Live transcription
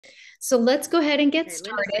So let's go ahead and get Okay, Linda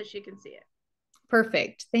started. says she can see it.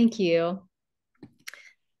 Perfect. Thank you.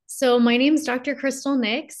 So my name is Dr. Crystal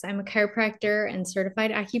Nix. I'm a chiropractor and certified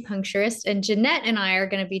acupuncturist, and Jeanette and I are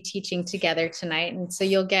going to be teaching together tonight. And so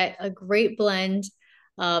you'll get a great blend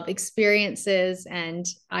of experiences, and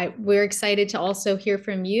we're excited to also hear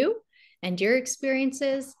from you and your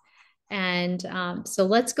experiences. And so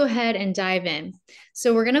let's go ahead and dive in.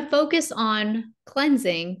 So we're going to focus on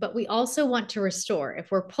cleansing, but we also want to restore.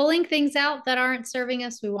 If we're pulling things out that aren't serving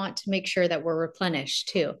us, we want to make sure that we're replenished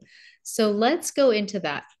too. So let's go into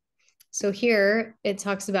that. So here it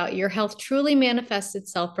talks about your health truly manifests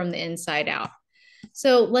itself from the inside out.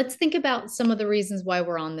 So let's think about some of the reasons why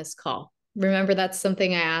we're on this call. Remember, that's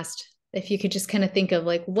something I asked. If you could just kind of think of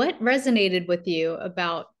like what resonated with you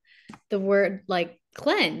about the word like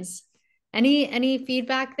cleanse. Any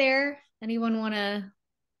feedback there? Anyone want to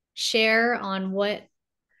share on what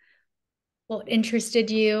interested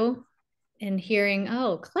you in hearing,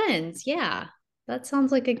 oh, cleanse? Yeah, that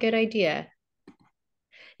sounds like a good idea.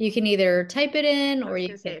 You can either type it in I or was you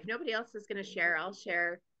going to say, can. if nobody else is going to share, I'll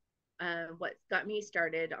share. What got me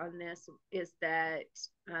started on this is that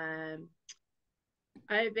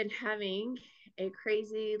I've been having a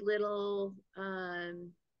crazy little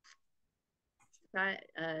that,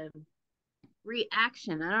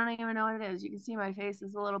 reaction. I don't even know what it is. You can see my face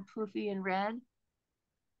is a little poofy and red,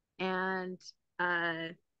 and uh,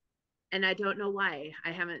 and I don't know why.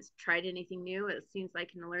 I haven't tried anything new. It seems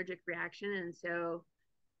like an allergic reaction, and so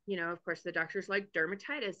of course, the doctor's like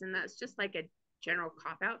dermatitis, and that's just like a general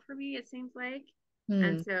cop out for me, it seems like.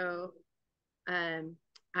 And Hmm. so um,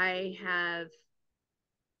 I have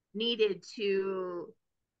needed to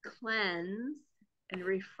cleanse and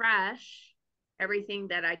refresh everything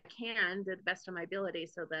that I can to the best of my ability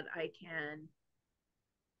so that I can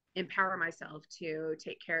empower myself to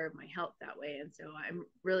take care of my health that way. And so I'm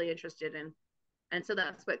really interested in, and so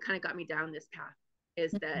that's what kind of got me down this path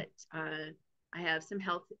is that I have some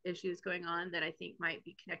health issues going on that I think might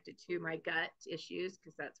be connected to my gut issues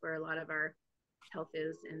because that's where a lot of our health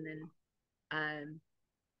is. And then,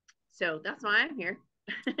 so that's why I'm here.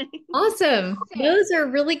 Awesome. Those are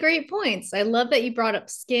really great points. I love that you brought up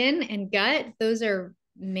skin and gut. Those are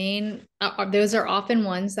often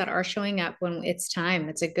ones that are showing up when it's time.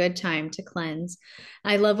 It's a good time to cleanse.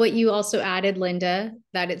 I love what you also added, Linda,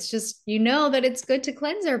 that it's just, that it's good to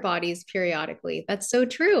cleanse our bodies periodically. That's so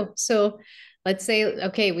true. So let's say,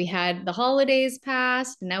 okay, we had the holidays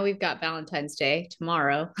passed. Now we've got Valentine's Day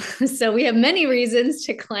tomorrow. So we have many reasons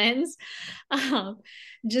to cleanse. Um,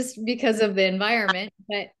 just because of the environment.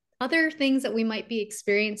 But other things that we might be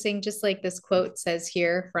experiencing, just like this quote says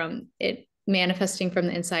here from it manifesting from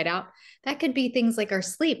the inside out, that could be things like our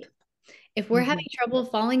sleep. If we're Mm-hmm. having trouble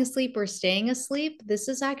falling asleep or staying asleep, this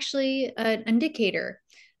is actually an indicator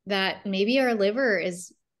that maybe our liver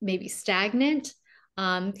is maybe stagnant.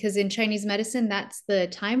 Because in Chinese medicine, that's the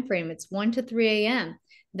time frame. It's 1 to 3 a.m.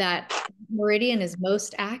 that meridian is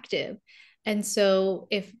most active. And so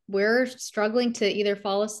if we're struggling to either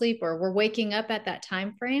fall asleep or we're waking up at that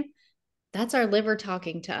time frame, that's our liver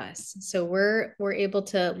talking to us. So we're able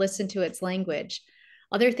to listen to its language.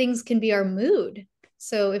 Other things can be our mood.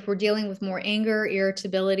 So if we're dealing with more anger,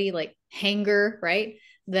 irritability, like hanger, right?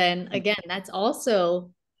 Then again, that's also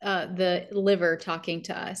the liver talking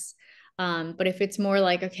to us. But if it's more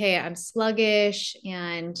like, okay, I'm sluggish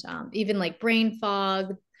and even like brain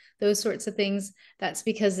fog, those sorts of things, that's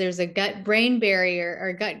because there's a gut brain barrier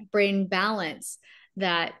or gut brain balance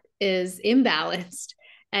that is imbalanced.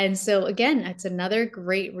 And so, again, that's another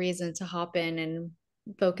great reason to hop in and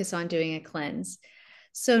focus on doing a cleanse.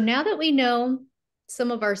 So, now that we know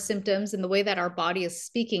some of our symptoms and the way that our body is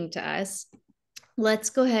speaking to us,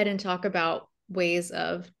 let's go ahead and talk about ways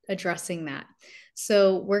of addressing that.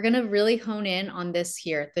 So, we're going to really hone in on this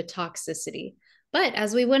here, the toxicity. But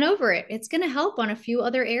as we went over it, it's going to help on a few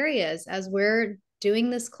other areas as we're doing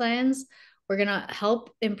this cleanse. We're going to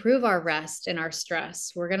help improve our rest and our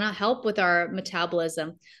stress. We're going to help with our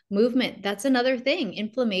metabolism, movement. That's another thing.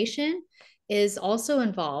 Inflammation is also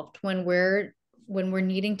involved when we're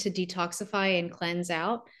needing to detoxify and cleanse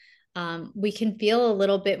out. We can feel a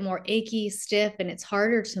little bit more achy, stiff, and it's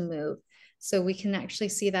harder to move. So we can actually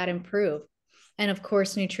see that improve. And of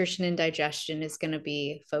course, nutrition and digestion is going to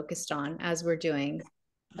be focused on as we're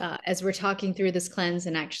talking through this cleanse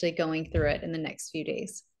and actually going through it in the next few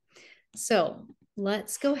days. So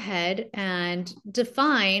let's go ahead and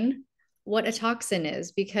define what a toxin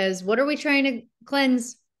is, because what are we trying to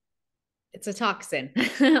cleanse? It's a toxin,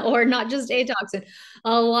 or not just a toxin,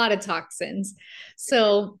 a lot of toxins.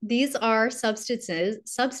 So these are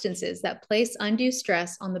substances that place undue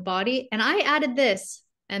stress on the body. And I added this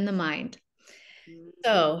and the mind. Mm-hmm.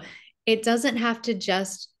 So it doesn't have to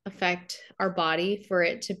just affect our body for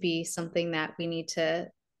it to be something that we need to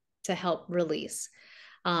help release.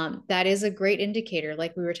 That is a great indicator,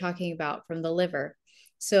 like we were talking about from the liver.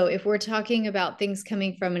 So if we're talking about things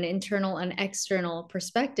coming from an internal and external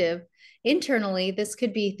perspective, internally, this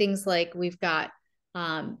could be things like we've got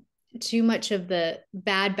um, too much of the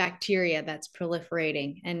bad bacteria that's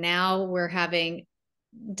proliferating, and now we're having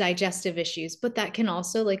digestive issues. But that can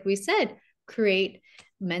also, like we said, create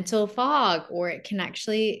mental fog, or it can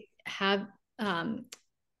actually have an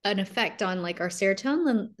effect on like our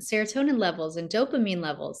serotonin levels and dopamine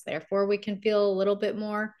levels. Therefore, we can feel a little bit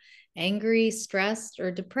more angry, stressed,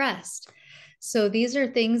 or depressed. So these are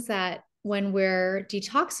things that when we're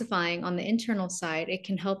detoxifying on the internal side, it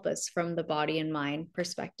can help us from the body and mind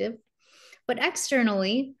perspective. But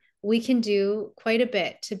externally, we can do quite a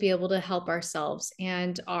bit to be able to help ourselves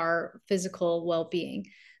and our physical well being.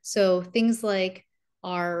 So, things like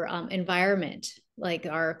our environment, like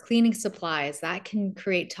our cleaning supplies, that can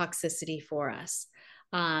create toxicity for us.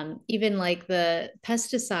 Even like the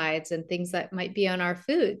pesticides and things that might be on our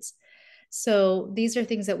foods. So, these are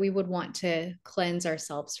things that we would want to cleanse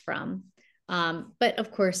ourselves from. But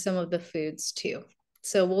of course, some of the foods too.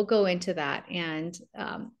 So we'll go into that and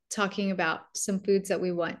talking about some foods that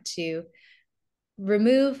we want to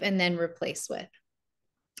remove and then replace with.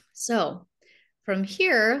 So from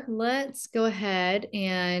here, let's go ahead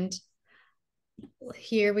and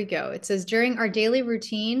here we go. It says during our daily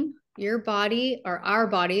routine, your body or our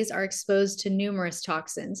bodies are exposed to numerous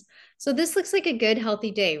toxins. So this looks like a good,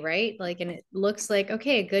 healthy day, right? Like, and it looks like,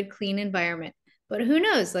 okay, a good, clean environment. But who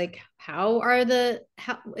knows? Like, how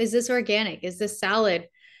is this organic? Is this salad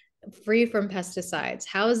free from pesticides?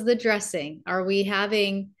 How is the dressing? Are we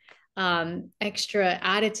having extra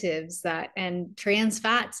additives that and trans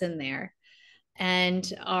fats in there?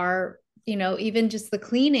 And are, even just the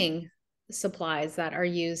cleaning supplies that are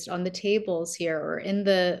used on the tables here or in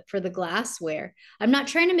the for the glassware. I'm not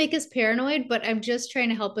trying to make us paranoid, but I'm just trying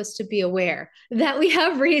to help us to be aware that we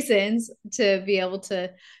have reasons to be able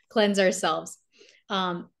to cleanse ourselves.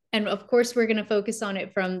 And of course, we're going to focus on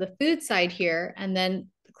it from the food side here, and then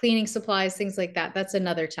cleaning supplies, things like that. That's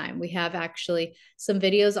another time. We have actually some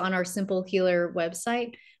videos on our Simple Healer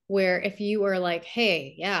website where if you are like,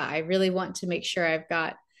 hey, yeah, I really want to make sure I've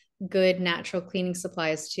got good natural cleaning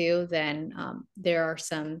supplies too, then there are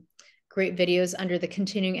some great videos under the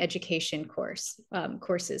continuing education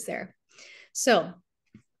courses there. So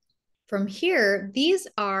from here, these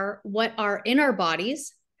are what are in our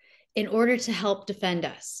bodies in order to help defend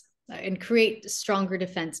us and create stronger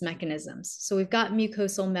defense mechanisms. So we've got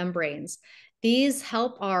mucosal membranes. These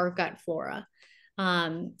help our gut flora.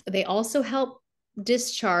 They also help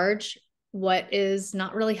discharge what is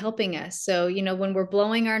not really helping us. So, when we're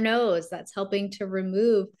blowing our nose, that's helping to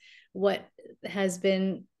remove what has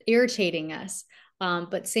been irritating us.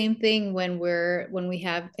 But same thing when we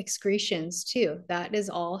have excretions too. That is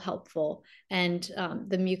all helpful, and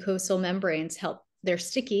the mucosal membranes help. They're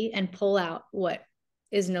sticky and pull out what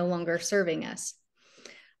is no longer serving us.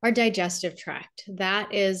 Our digestive tract,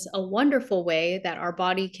 that is a wonderful way that our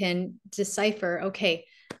body can decipher, okay,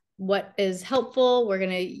 what is helpful, we're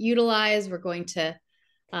going to utilize, we're going to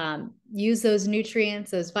use those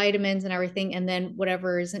nutrients, those vitamins and everything. And then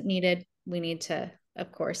whatever isn't needed, we need to,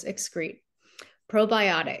 of course, excrete.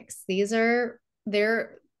 Probiotics, we've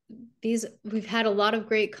had a lot of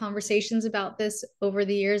great conversations about this over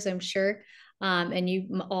the years, I'm sure. And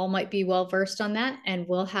you all might be well versed on that. And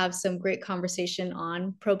we'll have some great conversation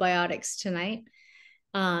on probiotics tonight.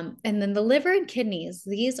 And then the liver and kidneys,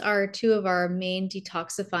 these are two of our main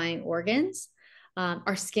detoxifying organs.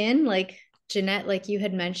 Our skin, like Jeanette, like you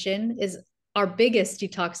had mentioned, is our biggest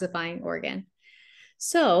detoxifying organ.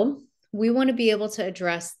 So we want to be able to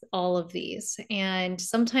address all of these. And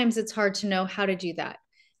sometimes it's hard to know how to do that.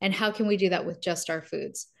 And how can we do that with just our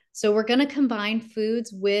foods? So we're going to combine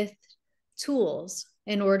foods with tools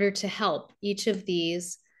in order to help each of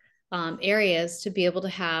these areas to be able to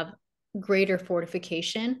have greater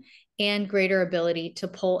fortification and greater ability to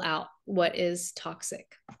pull out what is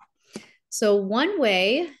toxic. So, one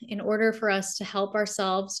way in order for us to help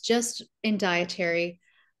ourselves just in dietary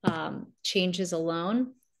changes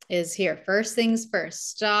alone is here. First things first,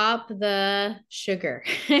 stop the sugar.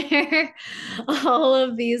 All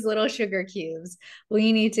of these little sugar cubes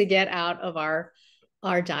we need to get out of our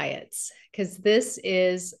diets, because this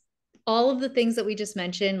is all of the things that we just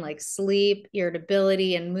mentioned, like sleep,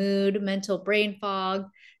 irritability and mood, mental brain fog,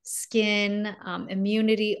 skin,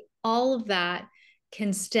 immunity, all of that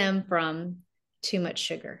can stem from too much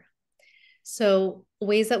sugar. So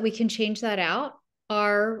ways that we can change that out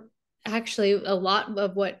are actually a lot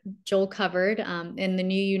of what Joel covered in the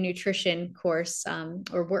New You Nutrition course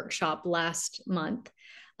or workshop last month.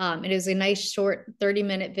 It is a nice short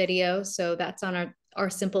 30-minute video. So that's on our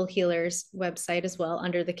Simple Healers website as well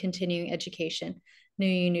under the continuing education, New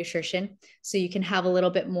You Nutrition. So you can have a little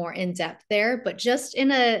bit more in depth there. But just in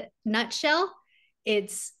a nutshell,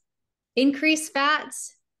 it's increase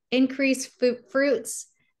fats, increase fruits,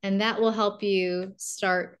 and that will help you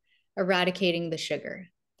start eradicating the sugar.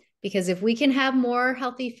 Because if we can have more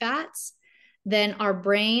healthy fats, then our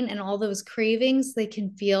brain and all those cravings, they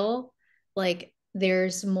can feel like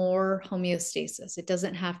there's more homeostasis. It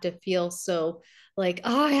doesn't have to feel so like,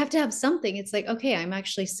 oh, I have to have something. It's like, okay, I'm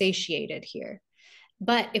actually satiated here.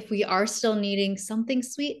 But if we are still needing something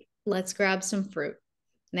sweet, let's grab some fruit.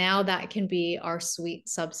 Now that can be our sweet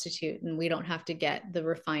substitute, and we don't have to get the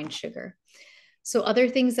refined sugar. So other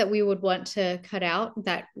things that we would want to cut out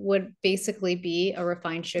that would basically be a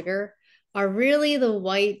refined sugar are really the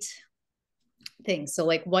white things. So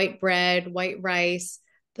like white bread, white rice,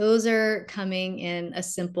 those are coming in a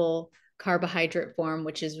simple carbohydrate form,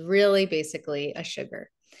 which is really basically a sugar.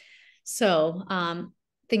 So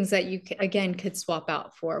things that you, again, could swap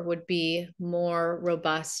out for would be more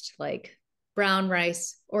robust, like brown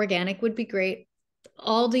rice. Organic would be great.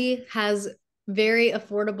 Aldi has very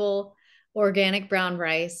affordable organic brown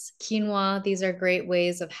rice. Quinoa, these are great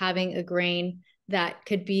ways of having a grain that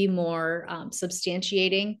could be more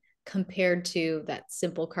substantiating compared to that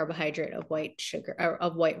simple carbohydrate of white sugar or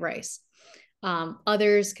of white rice.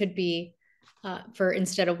 Others could be for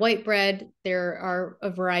instead of white bread, there are a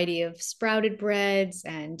variety of sprouted breads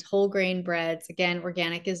and whole grain breads. Again,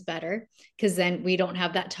 organic is better because then we don't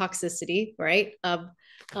have that toxicity, right, of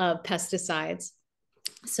pesticides.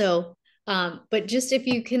 So, but just if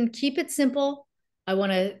you can keep it simple, I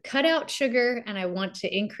want to cut out sugar and I want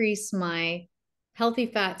to increase my healthy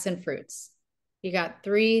fats and fruits. You got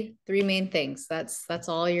three main things. That's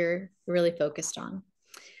all you're really focused on.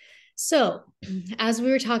 So, as we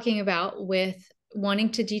were talking about with wanting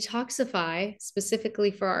to detoxify specifically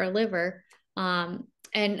for our liver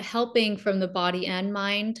and helping from the body and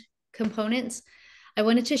mind components, I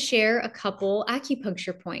wanted to share a couple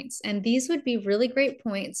acupuncture points. And these would be really great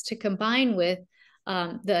points to combine with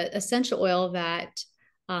the essential oil that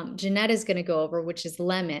Jeanette is going to go over, which is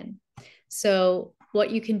lemon. So, what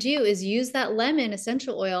you can do is use that lemon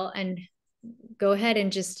essential oil and go ahead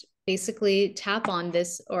and just basically tap on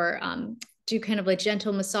this or do kind of a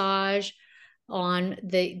gentle massage on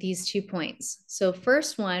these 2 points. So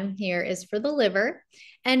first one here is for the liver.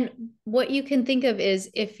 And what you can think of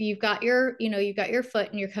is if you've got you've got your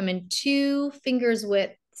foot and you're coming 2 fingers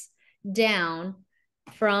widths down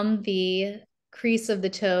from the crease of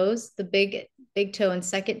the toes, the big toe and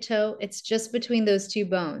second toe, it's just between those 2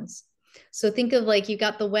 bones. So think of like you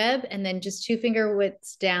got the web and then just 2 finger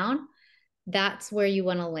widths down. That's where you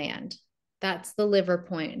want to land. That's the liver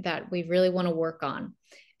point that we really want to work on.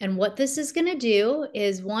 And what this is going to do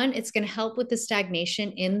is one, it's going to help with the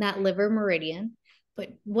stagnation in that liver meridian. But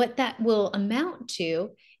what that will amount to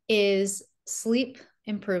is sleep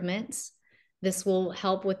improvements. This will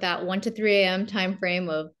help with that 1 to 3 a.m. time frame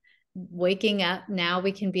of waking up. Now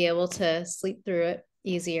we can be able to sleep through it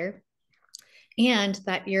easier. And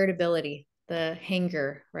that irritability, the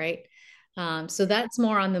hanger, right? So that's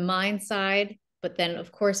more on the mind side, but then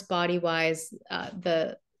of course, body wise,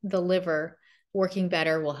 the liver working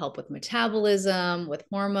better will help with metabolism, with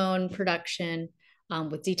hormone production,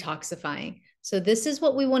 with detoxifying. So this is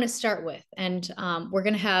what we want to start with. And we're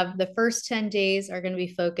going to have the first 10 days are going to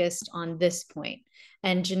be focused on this point.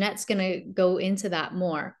 And Jeanette's going to go into that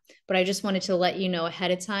more. But I just wanted to let you know ahead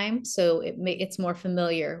of time so it's more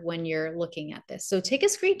familiar when you're looking at this. So take a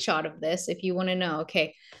screenshot of this if you want to know,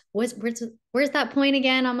 okay, where's that point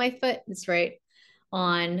again on my foot? It's right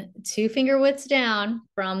on 2 finger widths down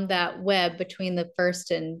from that web between the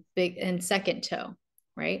first and second toe,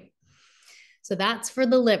 right? So that's for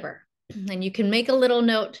the liver. And you can make a little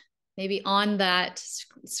note maybe on that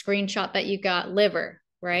screenshot that you got, liver,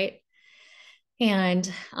 right? And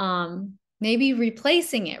maybe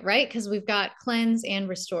replacing it, right? Because we've got cleanse and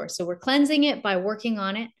restore. So we're cleansing it by working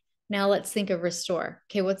on it. Now let's think of restore.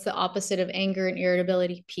 Okay, what's the opposite of anger and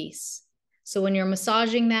irritability? Peace. So when you're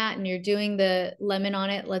massaging that and you're doing the lemon on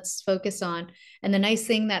it, let's focus on. And the nice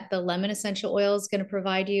thing that the lemon essential oil is going to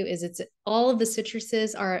provide you is it's all of the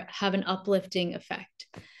citruses have an uplifting effect.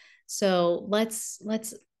 So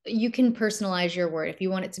you can personalize your word. If you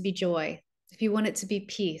want it to be joy, if you want it to be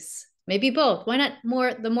peace, maybe both. Why not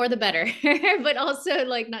more? The more, the better, but also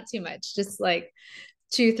like not too much, just like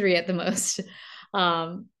 2, 3 at the most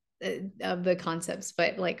of the concepts.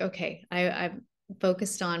 But like, okay,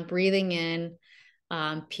 focused on breathing in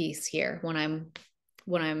peace here when I'm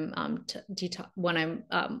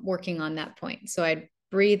working on that point. So I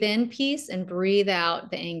breathe in peace and breathe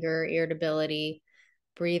out the anger, irritability,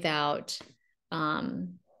 breathe out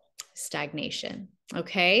um, stagnation.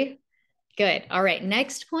 Okay, good. All right,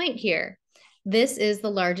 next point here. This is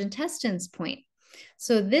the large intestines point.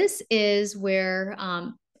 So this is where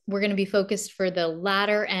we're going to be focused for the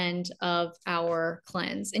latter end of our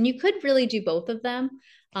cleanse. And you could really do both of them,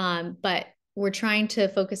 but we're trying to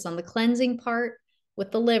focus on the cleansing part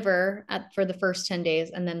with the liver for the first 10 days,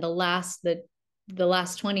 and then the last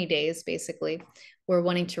 20 days basically we're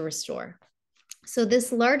wanting to restore. So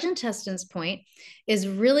this large intestines point is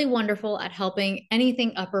really wonderful at helping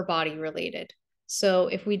anything upper body related. So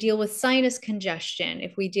if we deal with sinus congestion,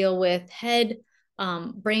 if we deal with head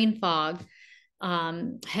brain fog,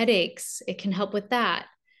 headaches, it can help with that,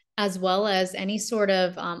 as well as any sort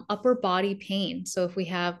of upper body pain. So if we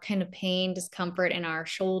have kind of pain, discomfort in our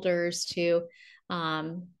shoulders too,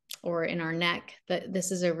 or in our neck,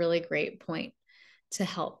 this is a really great point to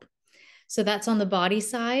help. So that's on the body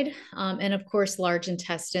side. And of course, large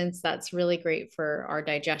intestines, that's really great for our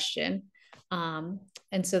digestion. And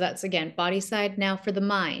so that's again, body side. Now for the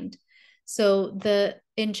mind. So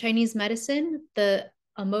in Chinese medicine, the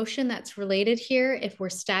emotion that's related here, if we're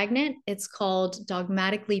stagnant, it's called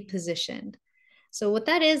dogmatically positioned. So what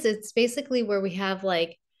that is, it's basically where we have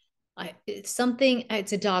like it's something,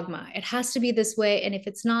 it's a dogma. It has to be this way. And if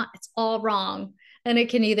it's not, it's all wrong. And it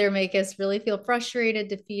can either make us really feel frustrated,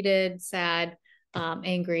 defeated, sad,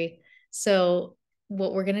 angry. So,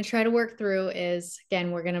 what we're going to try to work through is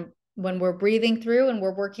again, when we're breathing through and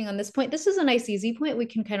we're working on this point, this is a nice, easy point we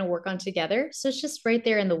can kind of work on together. So, it's just right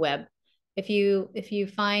there in the web. If you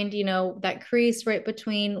find, that crease right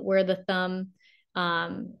between where the thumb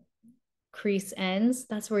crease ends,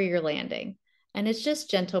 that's where you're landing. And it's just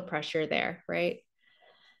gentle pressure there, right?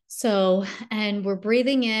 So, and we're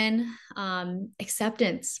breathing in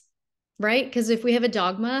acceptance, right? Because if we have a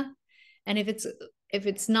dogma and if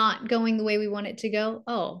it's not going the way we want it to go,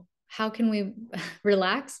 oh, how can we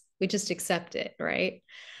relax? We just accept it, right?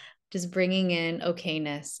 Just bringing in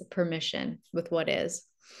okayness, permission with what is.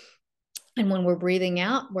 And when we're breathing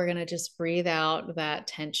out, we're going to just breathe out that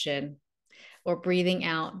tension or breathing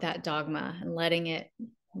out that dogma and letting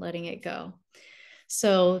it go.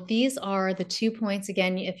 So these are the 2 points.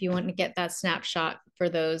 Again, if you want to get that snapshot for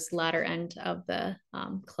those latter end of the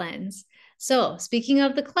cleanse. So speaking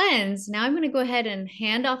of the cleanse, now I'm going to go ahead and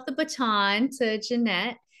hand off the baton to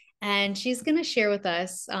Jeanette, and she's going to share with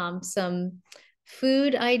us some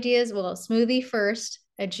food ideas. Well, smoothie first,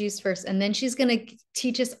 a juice first, and then she's going to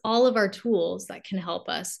teach us all of our tools that can help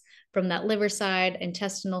us from that liver side,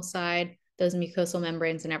 intestinal side, those mucosal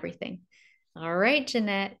membranes and everything. All right,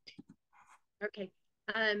 Jeanette. Okay.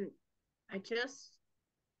 I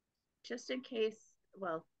just in case,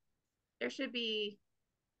 well, there should be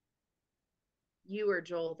you or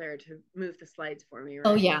Joel there to move the slides for me,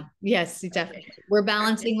 Oh right? yeah. Yes, definitely. Okay. We're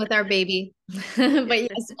balancing with our baby. But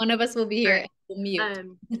yes, one of us will be All here right. and we'll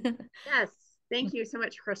mute. Yes. Thank you so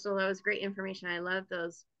much, Crystal. That was great information. I love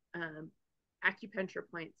those acupuncture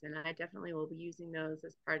points, and I definitely will be using those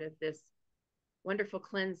as part of this wonderful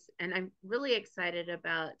cleanse. And I'm really excited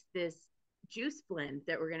about this juice blend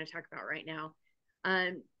that we're going to talk about right now.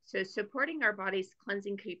 So supporting our body's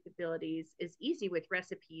cleansing capabilities is easy with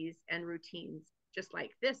recipes and routines, just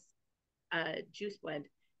like this juice blend.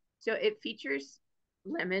 So it features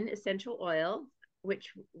lemon essential oil,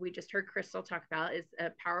 which we just heard Crystal talk about, is a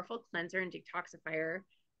powerful cleanser and detoxifier.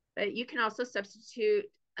 But you can also substitute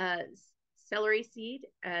celery seed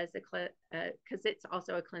as because it's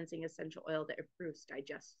also a cleansing essential oil that improves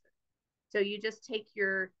digestion. So you just take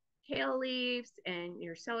your kale leaves and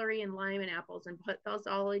your celery and lime and apples and put those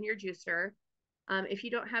all in your juicer. If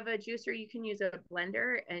you don't have a juicer, you can use a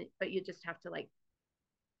blender, but you just have to like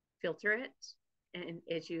filter it and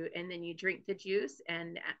then you drink the juice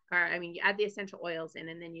you add the essential oils in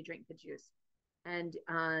and then you drink the juice. And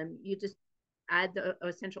you just add the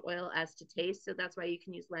essential oil as to taste. So that's why you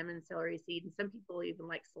can use lemon, celery seed, and some people even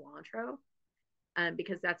like cilantro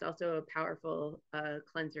because that's also a powerful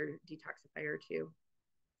cleanser detoxifier too.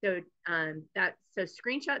 So so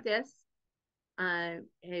screenshot this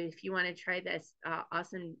if you want to try this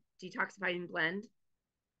awesome detoxifying blend.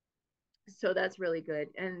 So that's really good.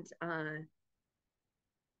 And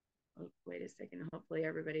wait a second. Hopefully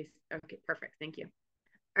everybody's okay. Perfect. Thank you.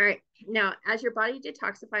 All right. Now, as your body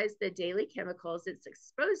detoxifies the daily chemicals it's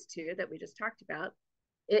exposed to that we just talked about,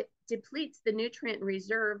 it depletes the nutrient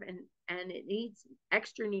reserve and it needs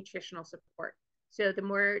extra nutritional support. So the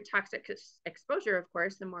more toxic exposure, of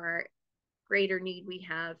course, the more greater need we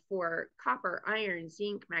have for copper, iron,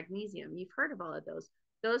 zinc, magnesium. You've heard of all of those.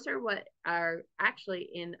 Those are what are actually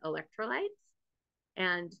in electrolytes.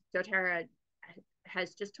 And doTERRA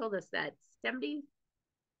has just told us that 75%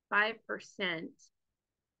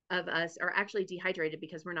 of us are actually dehydrated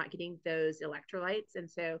because we're not getting those electrolytes.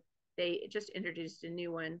 And so they just introduced a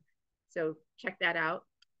new one. So check that out.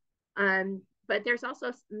 But there's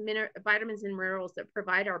also vitamins and minerals that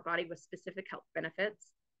provide our body with specific health benefits.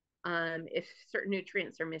 If certain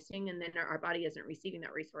nutrients are missing and then our body isn't receiving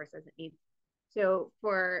that resource as it needs. So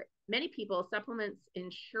for many people, supplements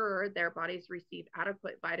ensure their bodies receive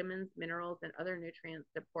adequate vitamins, minerals, and other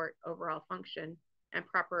nutrients support overall function and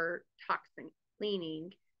proper toxin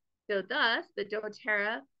cleaning. So thus, the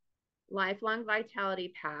doTERRA Lifelong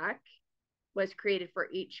Vitality Pack was created for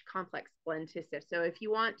each complex blend to sift. So if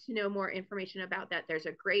you want to know more information about that, there's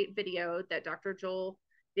a great video that Dr. Joel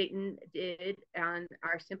Dayton did on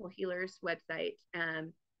our Simple Healers website.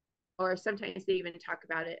 Or sometimes they even talk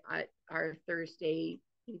about it at our Thursday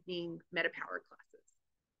evening MetaPower classes.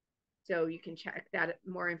 So you can check that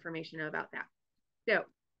more information about that. So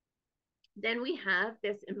then we have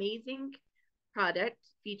this amazing product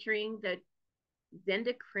featuring the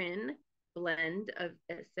Zendocrine blend of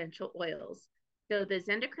essential oils. So the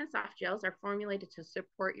Zendocrine soft gels are formulated to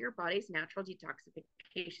support your body's natural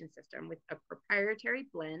detoxification system with a proprietary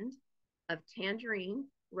blend of tangerine,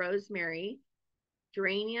 rosemary,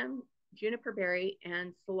 geranium, juniper berry,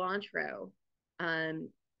 and cilantro.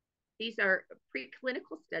 These are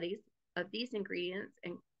preclinical studies of these ingredients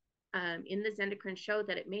and in the Zendocrine show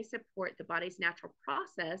that it may support the body's natural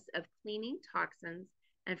process of cleaning toxins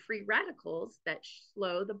and free radicals that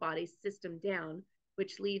slow the body's system down,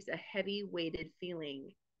 which leaves a heavy weighted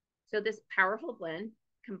feeling. So this powerful blend,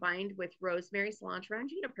 combined with rosemary, cilantro, and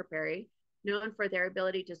juniper berry, known for their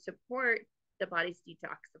ability to support the body's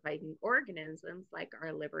detoxifying organisms like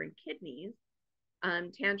our liver and kidneys,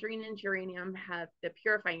 tangerine and geranium have the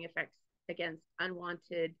purifying effects against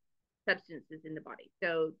unwanted substances in the body.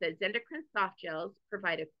 So the Zendocrine soft gels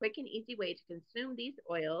provide a quick and easy way to consume these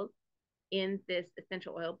oils in this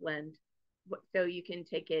essential oil blend. So you can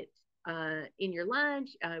take it in your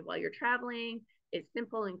lunch while you're traveling. It's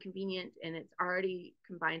simple and convenient, and it's already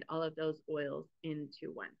combined all of those oils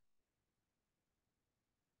into one.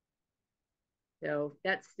 So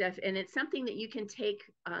that's stuff, and it's something that you can take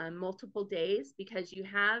multiple days because you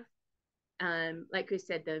have, like we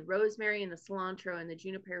said, the rosemary and the cilantro and the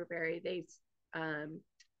juniper berry. They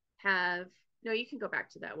have, no, you can go back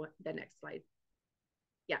to that one, the next slide.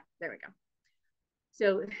 Yeah, there we go.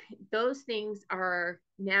 So those things are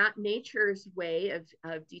nature's way of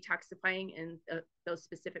detoxifying and those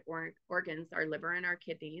specific organs, our liver and our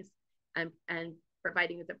kidneys, and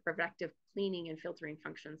providing the productive cleaning and filtering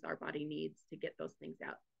functions our body needs to get those things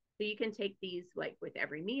out. So you can take these like with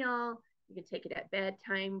every meal. You can take it at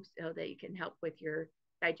bedtime so that you can help with your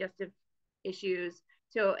digestive issues.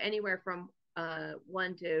 So anywhere from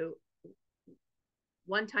one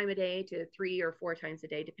time a day to 3 or 4 times a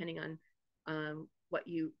day, depending on what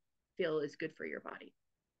you feel is good for your body.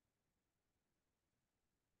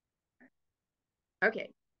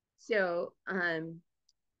 Okay, so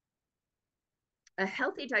a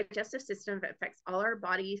healthy digestive system affects all our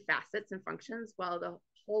body facets and functions, while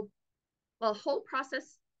whole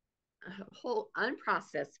unprocessed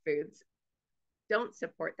foods don't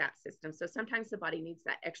support that system. So sometimes the body needs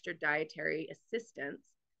that extra dietary assistance.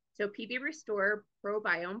 So PB Restore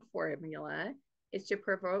Probiome Formula is to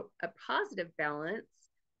promote a positive balance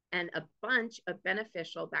and a bunch of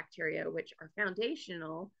beneficial bacteria, which are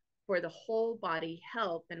foundational for the whole body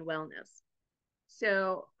health and wellness.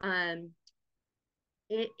 So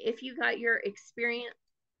if you got your experience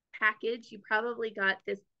package, you probably got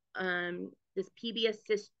this this PB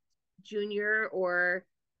Assist Junior or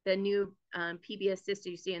the new PB Assist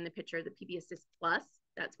you see in the picture, the PB Assist Plus.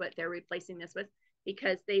 That's what they're replacing this with,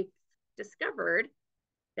 because they've discovered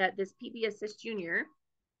that this PB Assist Junior,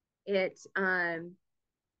 it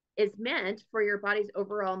is meant for your body's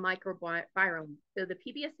overall microbiome. So the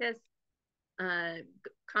PB Assist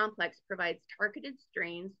complex provides targeted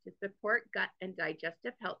strains to support gut and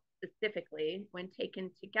digestive health specifically. When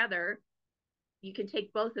taken together, you can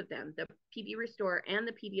take both of them, the PB Restore and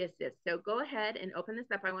the PB Assist. So go ahead and open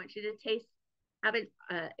this up. I want you to have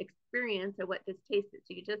an experience of what this tastes. So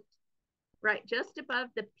you just above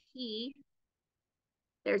the P,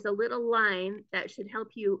 there's a little line that should help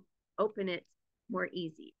you open it more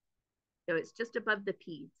easy. So it's just above the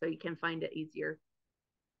P, so you can find it easier.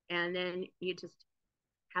 And then you just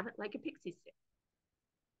have it like a pixie stick.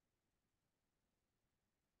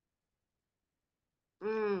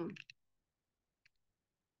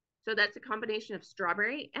 So that's a combination of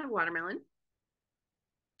strawberry and watermelon.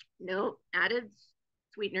 No added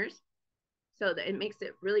sweeteners. So that it makes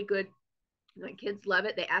it really good. My kids love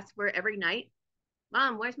it. They ask for it every night.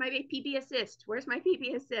 Mom, where's my PB assist? Where's my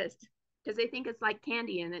PB assist? Because they think it's like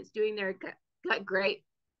candy and it's doing their gut great,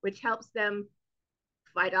 which helps them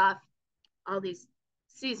fight off all these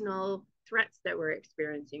seasonal threats that we're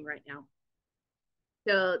experiencing right now.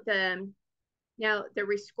 So the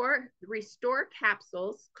Restore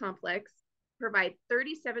Capsules complex provide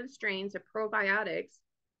 37 strains of probiotics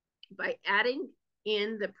by adding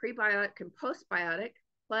in the prebiotic and postbiotic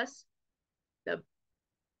plus the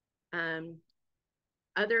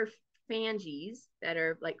other phanges that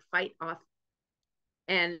are like fight off,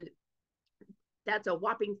 and that's a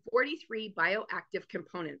whopping 43 bioactive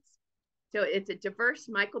components. So it's a diverse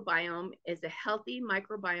microbiome, is a healthy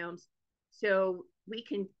microbiome. So we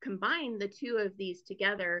can combine the two of these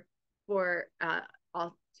together for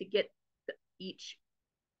all to get each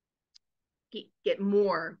get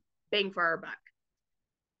more bang for our buck.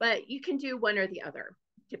 But you can do one or the other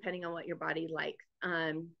depending on what your body likes.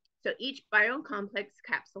 So each biome complex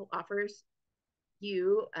capsule offers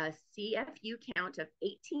you a CFU count of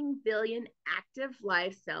 18 billion active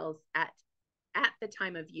live cells at the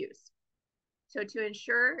time of use. So to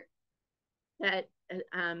ensure that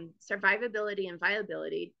survivability and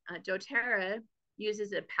viability, doTERRA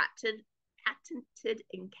uses a patented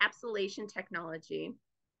encapsulation technology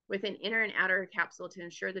with an inner and outer capsule to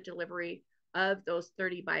ensure the delivery of those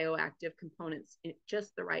 30 bioactive components at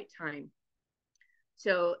just the right time.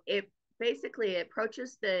 So it basically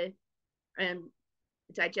approaches the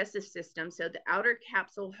digestive system. So the outer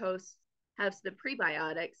capsule host has the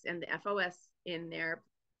prebiotics and the FOS in there,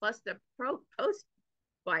 plus the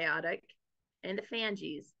postbiotic and the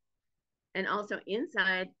phanges. And also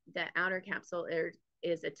inside the outer capsule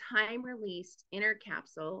is a time-released inner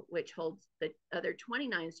capsule, which holds the other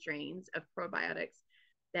 29 strains of probiotics.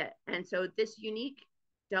 And so this unique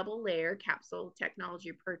double layer capsule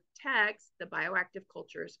technology protects the bioactive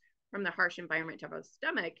cultures from the harsh environment of our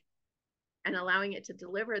stomach and allowing it to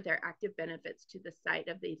deliver their active benefits to the site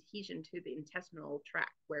of the adhesion to the intestinal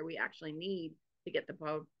tract, where we actually need to get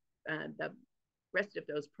the rest of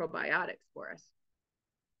those probiotics for us.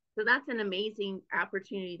 So that's an amazing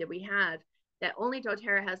opportunity that we have, that only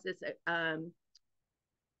doTERRA has this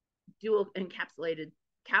dual encapsulated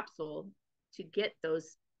capsule to get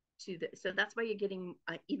those to the, so that's why you're getting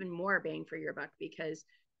even more bang for your buck, because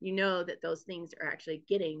you know that those things are actually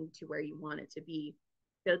getting to where you want it to be.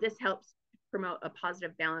 So this helps promote a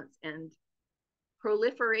positive balance and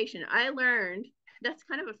proliferation. I learned that's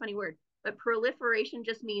kind of a funny word, but proliferation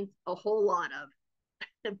just means a whole lot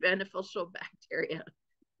of beneficial bacteria.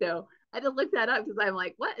 So I had to look that up because I'm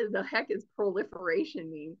like, what the heck is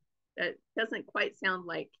proliferation mean? That doesn't quite sound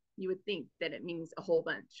like you would think that it means a whole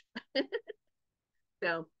bunch.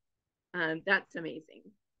 So that's amazing.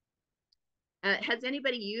 Has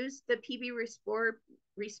anybody used the PB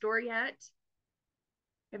Restore yet?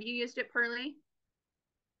 Have you used it, Pearlie?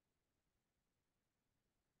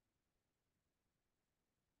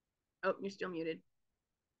 Oh, you're still muted.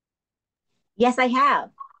 Yes, I have.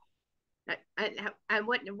 And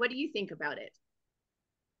what do you think about it?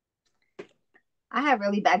 I have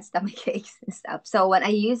really bad stomach aches and stuff. So when I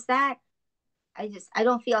use that, I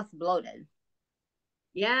don't feel as bloated.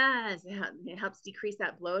 Yes, it helps decrease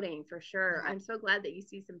that bloating for sure. I'm so glad that you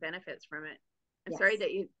see some benefits from it. I'm sorry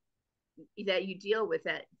that you deal with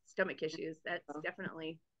that stomach issues. That's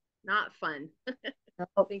definitely not fun.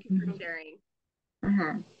 Thank you for sharing.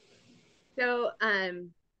 So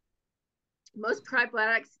most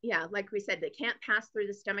probiotics, like we said, they can't pass through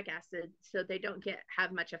the stomach acid, so they don't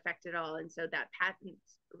have much effect at all. And so that patent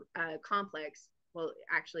complex will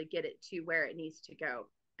actually get it to where it needs to go.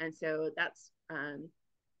 And so that's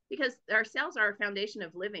because our cells are a foundation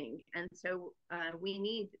of living. And so we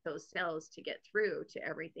need those cells to get through to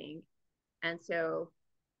everything. And so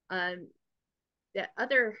the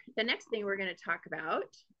next thing we're going to talk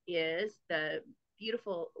about is the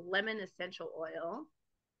beautiful lemon essential oil.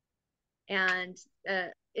 And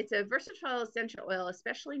it's a versatile essential oil,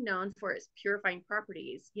 especially known for its purifying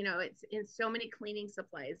properties. You know, it's in so many cleaning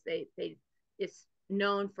supplies. It's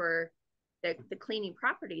known for the cleaning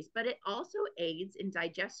properties, but it also aids in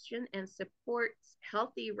digestion and supports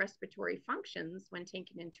healthy respiratory functions when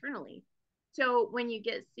taken internally. So when you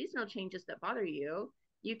get seasonal changes that bother you,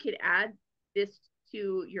 you could add this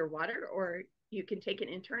to your water, or you can take it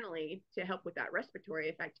internally to help with that respiratory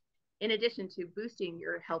effect, in addition to boosting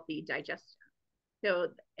your healthy digestion. So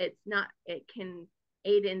it can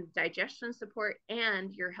aid in digestion support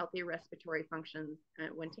and your healthy respiratory functions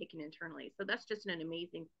when taken internally. So that's just an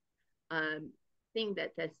amazing thing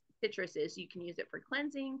that the citrus is. You can use it for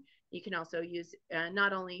cleansing. You can also use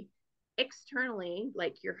not only externally,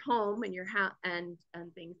 like your home and your house and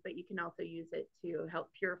things, but you can also use it to help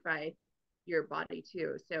purify your body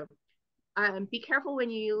too. So be careful when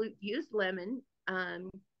you use lemon.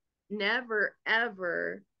 Never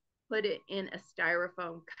ever put it in a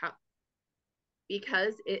styrofoam cup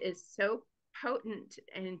because it is so potent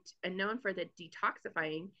and known for the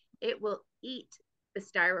detoxifying. It will eat the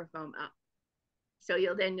styrofoam up. So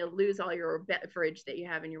you'll lose all your beverage that you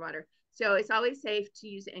have in your water. So it's always safe to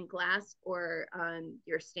use it in glass or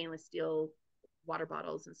your stainless steel water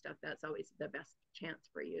bottles and stuff. That's always the best chance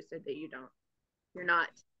for you, so that you're not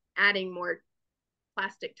adding more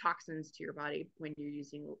plastic toxins to your body when you're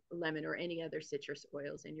using lemon or any other citrus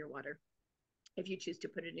oils in your water. If you choose to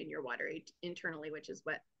put it in your water internally, which is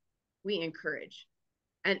what we encourage,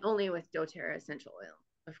 and only with doTERRA essential oil,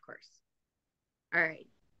 of course. All right.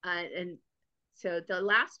 And so the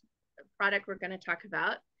last product we're going to talk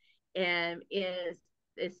about is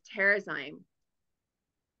Terrazyme.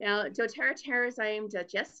 Now, doTERRA Terrazyme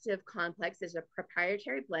Digestive Complex is a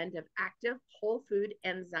proprietary blend of active whole food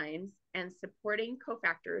enzymes and supporting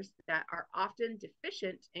cofactors that are often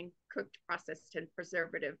deficient in cooked, processed, and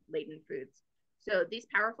preservative-laden foods. So these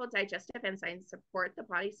powerful digestive enzymes support the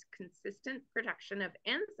body's consistent production of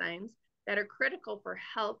enzymes that are critical for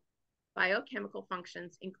health biochemical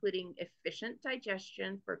functions, including efficient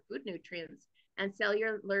digestion for food nutrients and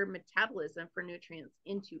cellular metabolism for nutrients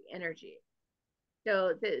into energy.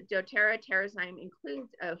 So the doTERRA Terrazyme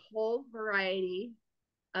includes a whole variety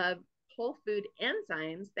of whole food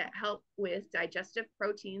enzymes that help with digestive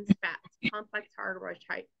proteins, fats, complex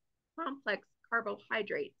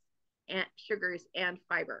carbohydrates, and sugars, and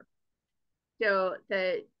fiber. So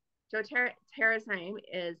the doTERRA Terrazyme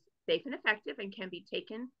is safe and effective and can be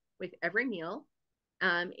taken with every meal.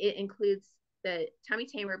 It includes the Tummy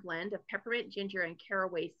Tamer blend of peppermint, ginger, and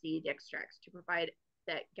caraway seed extracts to provide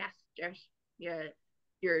that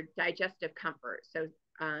your digestive comfort. So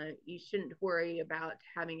you shouldn't worry about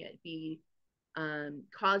having it be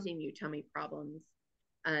causing you tummy problems.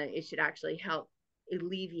 It should actually help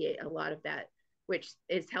alleviate a lot of that, which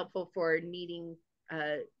is helpful for needing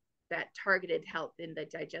that targeted help in the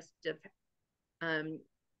digestive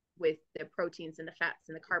with the proteins and the fats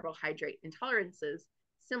and the carbohydrate intolerances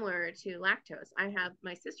similar to lactose.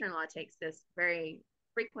 My sister-in-law takes this very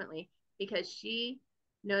frequently because she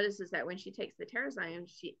notices that when she takes the Terrazyme,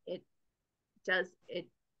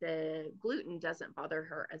 the gluten doesn't bother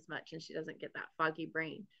her as much, and she doesn't get that foggy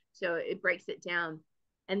brain. So it breaks it down.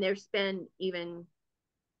 And there's been even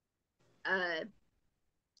kind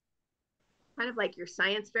of like your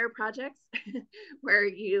science fair projects where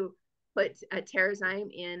you put a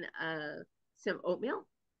Terrazyme in some oatmeal,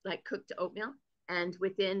 like cooked oatmeal, and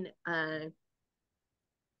within a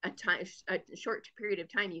short period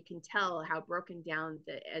of time, you can tell how broken down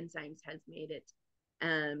the enzymes has made it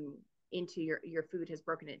into your food, has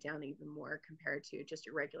broken it down even more compared to just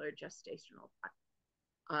your regular gestational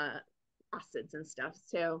acids and stuff.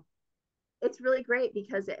 So it's really great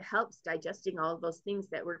because it helps digesting all of those things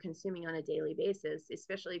that we're consuming on a daily basis,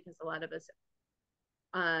 especially because a lot of us,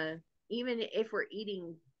 even if we're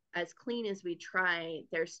eating as clean as we try,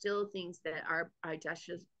 there's still things that our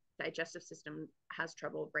digestive system has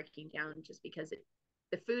trouble breaking down just because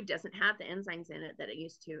the food doesn't have the enzymes in it that it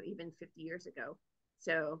used to even 50 years ago.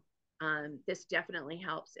 So this definitely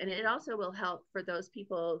helps. And it also will help for those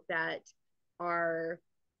people that are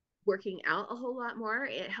working out a whole lot more.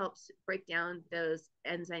 It helps break down those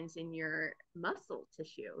enzymes in your muscle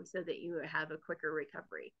tissue so that you have a quicker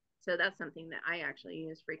recovery. So that's something that I actually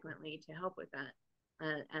use frequently to help with that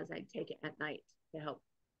as I take it at night to help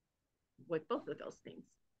with both of those things.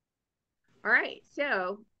 All right,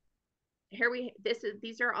 so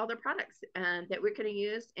these are all the products that we're going to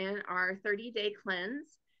use in our 30-day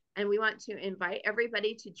cleanse, and we want to invite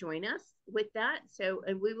everybody to join us with that. So,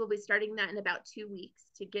 and we will be starting that in about 2 weeks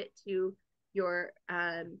to get to your.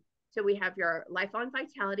 So we have your Lifelong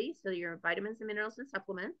Vitality, so your vitamins and minerals and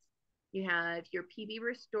supplements. You have your PB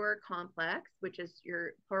Restore Complex, which is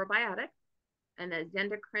your probiotic, and the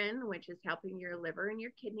Zendocrine, which is helping your liver and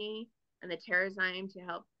your kidney, and the Terrazyme to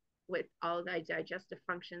help with all the digestive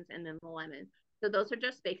functions, and then the lemon. So those are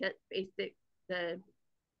just the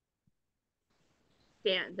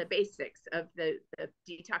basics of the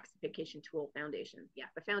detoxification tool foundation. Yeah,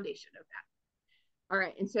 the foundation of that. All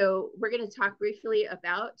right, and so we're going to talk briefly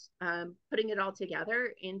about putting it all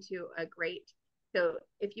together into a great. So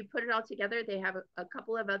if you put it all together, they have a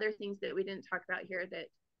couple of other things that we didn't talk about here that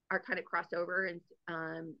are kind of crossover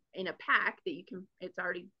and in a pack that you can. It's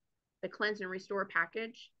already the cleanse and restore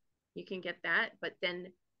package. you can get that. But then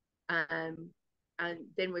and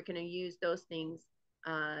then we're going to use those things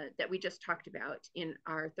that we just talked about in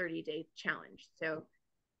our 30-day challenge. So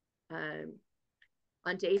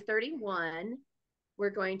on day 31, we're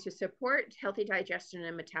going to support healthy digestion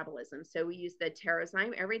and metabolism. So we use the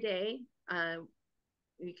Terrazyme every day.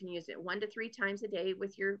 You can use it 1 to 3 times a day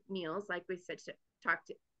with your meals. Like we said,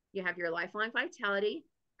 you have your Lifelong Vitality,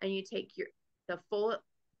 and you take the full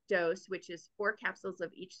dose, which is 4 capsules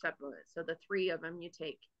of each supplement. So the 3 of them you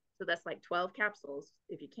take. So that's like 12 capsules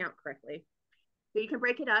if you count correctly. So you can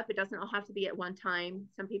break it up. It doesn't all have to be at one time.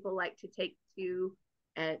 Some people like to take 2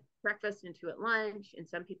 at breakfast and 2 at lunch, and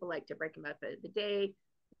some people like to break them up at the day.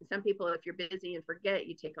 And some people, if you're busy and forget,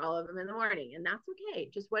 you take all of them in the morning, and that's okay.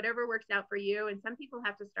 Just whatever works out for you. And some people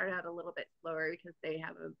have to start out a little bit slower because they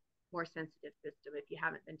have a more sensitive system if you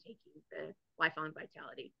haven't been taking the Lifelong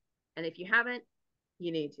Vitality. And if you haven't,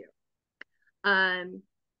 you need to.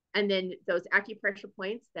 And then those acupressure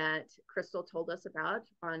points that Crystal told us about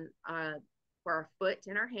on for our foot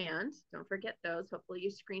and our hand. Don't forget those. Hopefully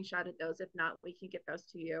you screenshotted those. If not, we can get those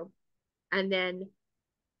to you. And then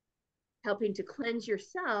helping to cleanse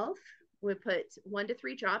yourself, we put 1 to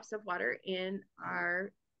 3 drops of water in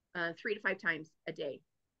our 3 to 5 times a day.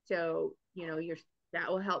 So, that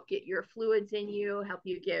will help get your fluids in you, help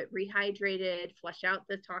you get rehydrated, flush out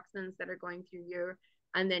the toxins that are going through you.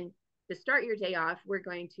 And then to start your day off, we're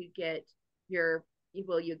going to get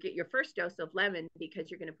you'll get your first dose of lemon because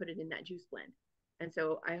you're going to put it in that juice blend. And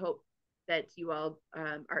so I hope that you all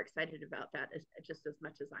are excited about that just as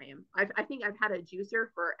much as I am. I think I've had a juicer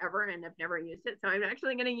forever and I've never used it. So I'm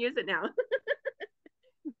actually going to use it now.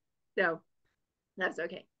 So that's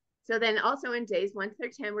okay. So then also in days 1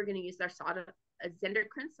 through 10, we're going to use our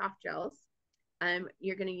Zendocrine soft gels.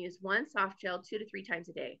 You're going to use 1 soft gel 2 to 3 times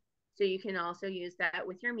a day. So you can also use that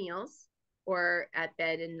with your meals or at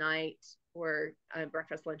bed and night or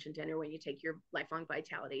breakfast, lunch, and dinner when you take your Lifelong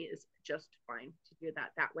Vitality is just fine to do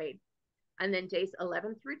that way. And then days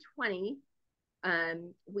 11 through 20,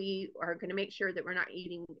 we are going to make sure that we're not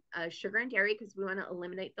eating sugar and dairy because we want to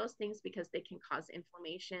eliminate those things because they can cause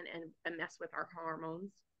inflammation and mess with our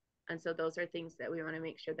hormones. And so those are things that we want to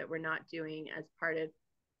make sure that we're not doing as part of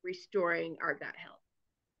restoring our gut health.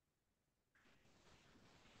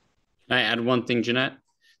 Can I add one thing, Jeanette?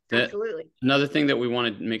 Absolutely. Another thing that we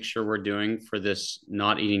want to make sure we're doing for this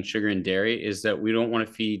not eating sugar and dairy is that we don't want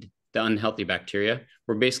to feed the unhealthy bacteria.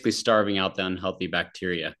 We're basically starving out the unhealthy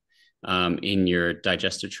bacteria in your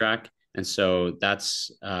digestive tract. And so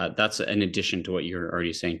that's an addition to what you're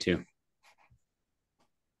already saying too.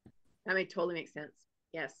 That totally makes sense.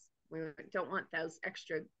 Yes, we don't want those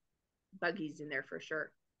extra buggies in there for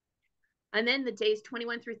sure. And then the days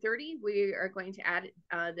 21 through 30, we are going to add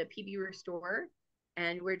the PB Restore,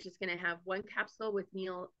 and we're just going to have 1 capsule with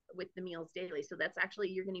the meals daily. So that's actually,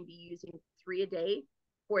 you're going to be using 3 a day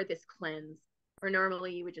for this cleanse. Or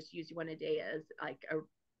normally you would just use 1 a day as like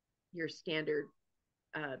your standard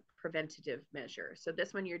preventative measure. So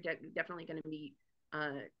this one, you're definitely going to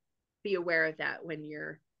be aware of that when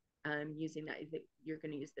you're using that. You're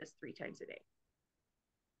going to use this 3 times a day.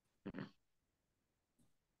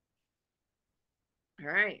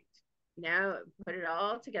 All right, now put it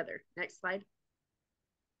all together. Next slide.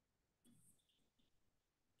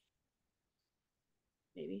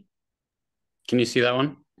 Maybe. Can you see that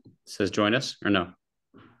one? It says join us or no?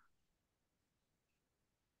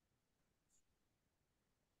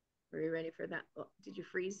 Are you ready for that? Oh, did you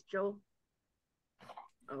freeze, Joel?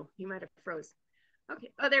 Oh, you might have froze.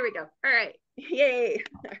 Okay. Oh, there we go. All right. Yay.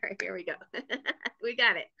 All right, here we go. We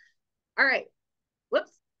got it. All right.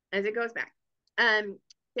 Whoops. As it goes back.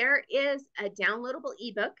 There is a downloadable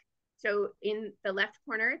ebook. So in the left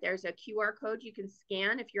corner, there's a QR code you can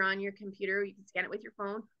scan. If you're on your computer, you can scan it with your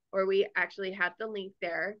phone, or we actually have the link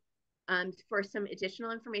there for some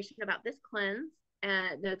additional information about this cleanse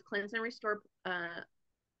and the Cleanse and Restore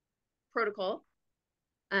protocol.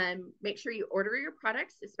 Make sure you order your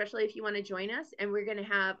products, especially if you want to join us. And we're going to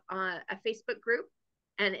have a Facebook group,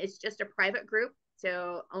 and it's just a private group.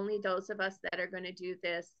 So only those of us that are going to do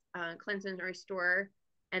this Cleanse and Restore.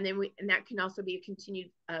 And then that can also be a continued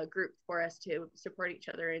group for us to support each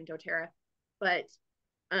other in doTERRA. But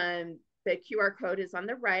the QR code is on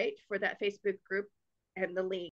the right for that Facebook group, and the link